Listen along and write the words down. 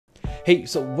Hey,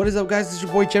 so what is up, guys? This is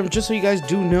your boy Jam. Just so you guys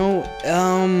do know,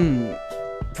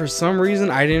 for some reason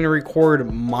I didn't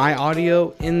record my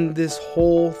audio in this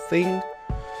whole thing.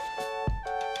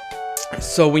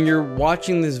 So when you're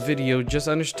watching this video, just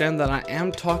understand that I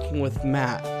am talking with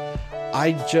Matt.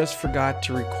 I just forgot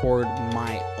to record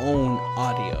my own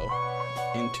audio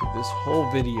into this whole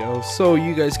video, so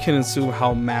you guys can assume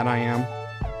how mad I am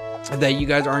that you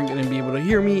guys aren't going to be able to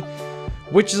hear me,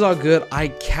 which is all good. I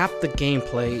capped the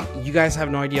gameplay. You guys have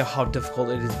no idea how difficult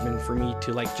it has been for me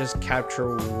to like just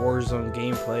capture Warzone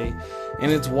gameplay,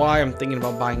 and it's why I'm thinking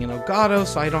about buying an Elgato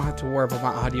so I don't have to worry about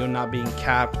my audio not being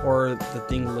capped or the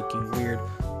thing looking weird.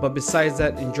 But besides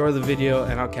that, enjoy the video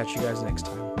and I'll catch you guys next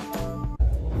time.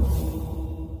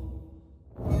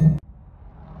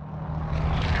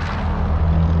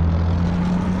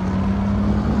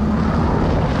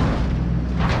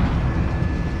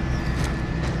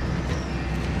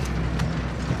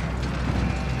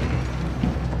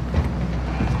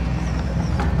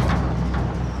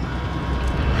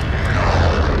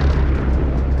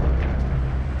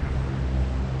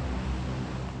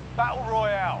 Battle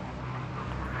Royale.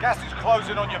 Gas is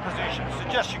closing on your position.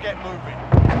 Suggest you get moving.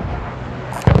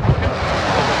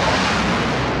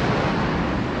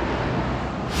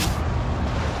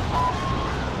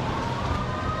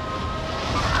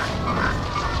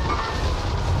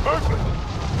 Movement.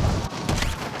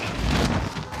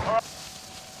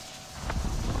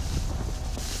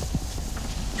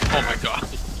 Oh my god.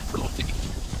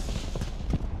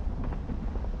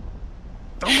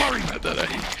 Don't worry, I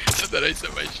thought I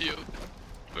set my shield.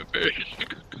 My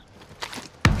parachute.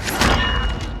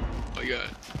 Oh my god.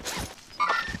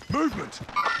 Movement.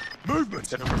 Movement.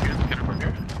 Get him from here. Get him from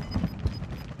here.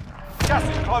 Gas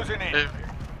is closing in. Hey.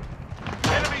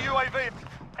 Enemy UAV.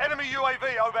 Enemy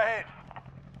UAV overhead.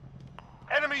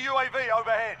 Enemy UAV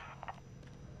overhead.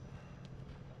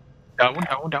 Down one.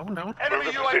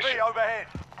 Enemy UAV overhead.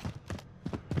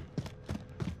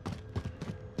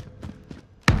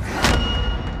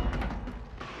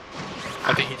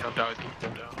 I think he jumped out.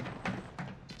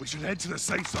 We should head to the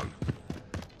safe zone.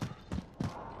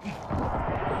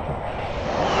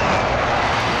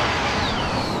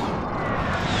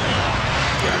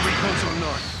 Yeah, recon's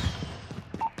online.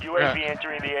 UAV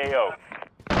entering the AO.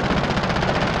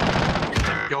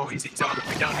 Yo, he's all the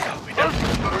way down. He's all the way down.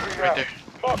 Right there.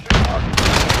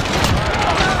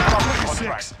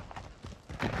 Six.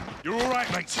 You're all right,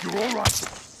 mate. You're all right. Is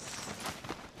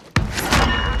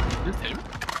this him?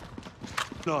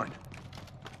 9.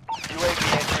 UAV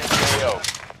entering the AO.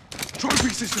 Trophy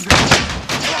system down.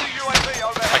 Enemy UAV I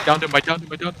overhead. downed him.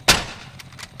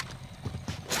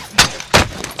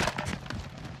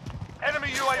 Enemy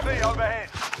UAV overhead.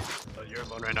 Oh, you're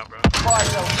alone right now, bro. Fire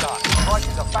cell done.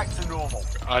 Prices are back to normal.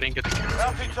 I didn't get the kill.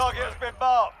 Bounty target has been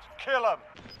marked. Kill him.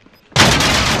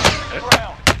 Eh?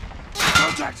 Ground.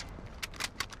 Contact.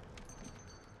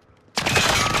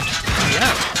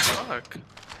 Yeah, fuck.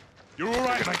 You're all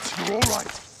right, mate. You're all right.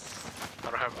 I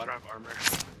don't have armor.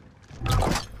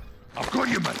 I've got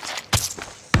you, mate.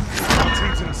 Our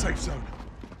team's in a safe zone.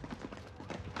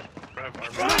 I don't have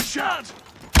armor. Flash out.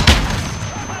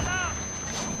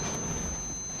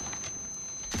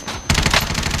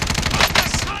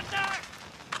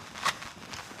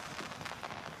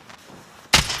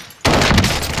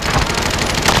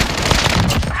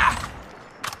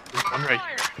 There's one right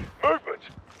here. Movement.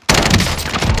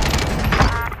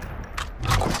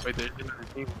 Wait, there's another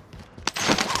team.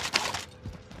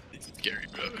 This is scary,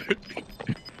 bro.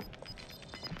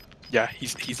 Yeah,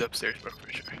 he's upstairs, bro,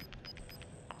 for sure.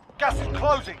 Gas is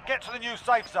closing. Get to the new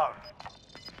safe zone.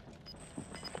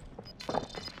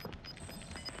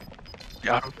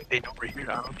 Yeah, I don't think they know we're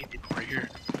here.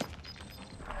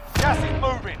 Gas is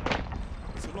moving.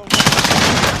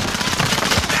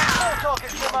 All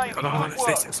targets remain. Hold on, Good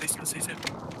stay work. safe.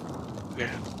 Okay.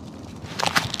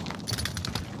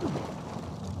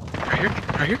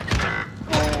 Right here.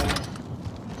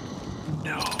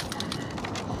 No.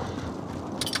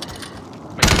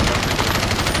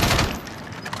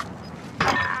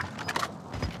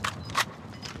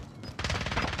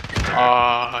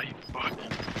 You fuck.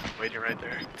 Waiting right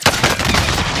there.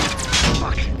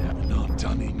 Fuck. Not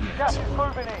done in yet. Gas is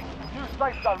moving in. New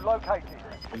safe zone located.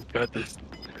 We got this.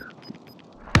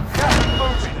 Gas is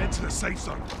moving. Head to the safe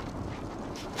zone.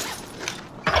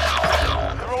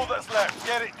 They're all that's left.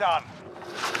 Get it done.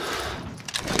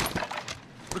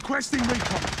 Requesting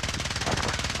recon.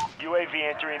 UAV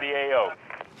entering the AO.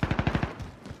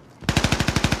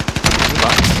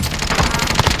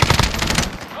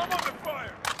 I'm under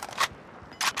fire.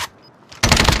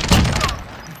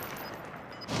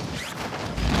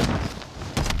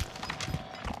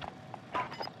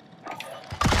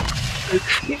 Yeah.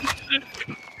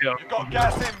 You've got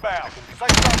gas inbound.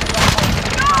 Safe zone is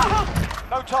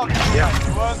no target remaining.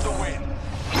 You earned the win.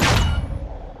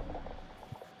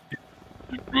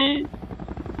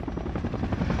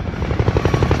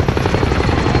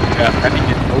 Yeah, I didn't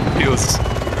get no kills.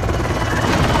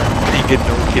 I didn't get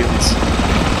no kills.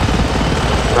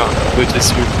 No, good as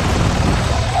you.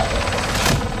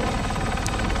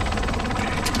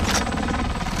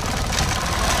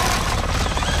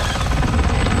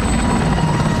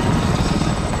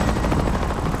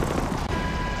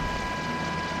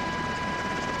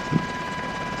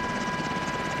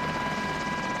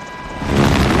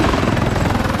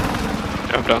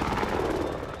 JAMJAM.